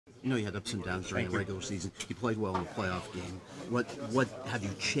You know you had ups and downs during the regular season. You played well in the playoff game. What have you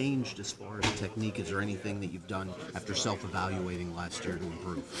changed as far as technique? Is there anything that you've done after self-evaluating last year to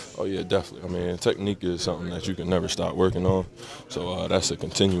improve? Oh yeah, definitely. I mean, technique is something that you can never stop working on. So that's a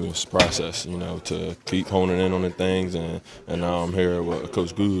continuous process, to keep honing in on the things. And now I'm here with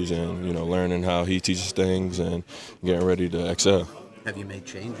Coach Goose, and learning how he teaches things and getting ready to excel. Have you made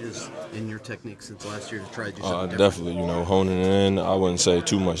changes in your technique since last year to try to do something different? Definitely, honing it in. I wouldn't say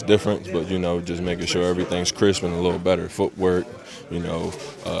too much difference, but just making sure everything's crisp and a little better. Footwork,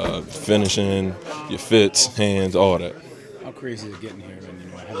 finishing, your fits, hands, all that. How crazy is it getting here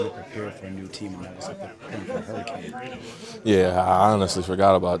and having to prepare for a new team and all this stuff coming from a hurricane? Yeah, I honestly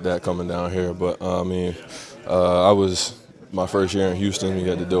forgot about that coming down here, but I was my first year in Houston. We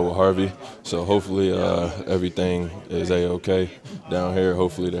had to deal with Harvey, so hopefully everything is a-okay down here.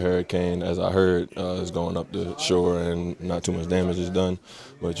 Hopefully the hurricane, as I heard, is going up the shore and not too much damage is done.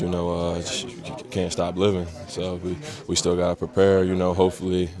 But you can't stop living, so we still got to prepare.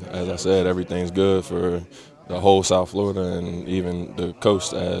 Hopefully, as I said, everything's good for the whole South Florida and even the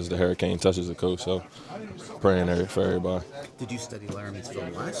coast as the hurricane touches the coast. So praying there for everybody. Did you study Laramie's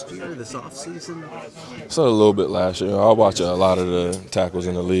film last year, this offseason? So a little bit last year. I watch a lot of the tackles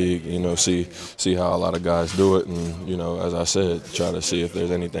in the league, see how a lot of guys do it. And, as I said, try to see if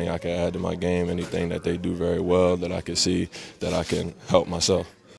there's anything I can add to my game, anything that they do very well that I can see that I can help myself.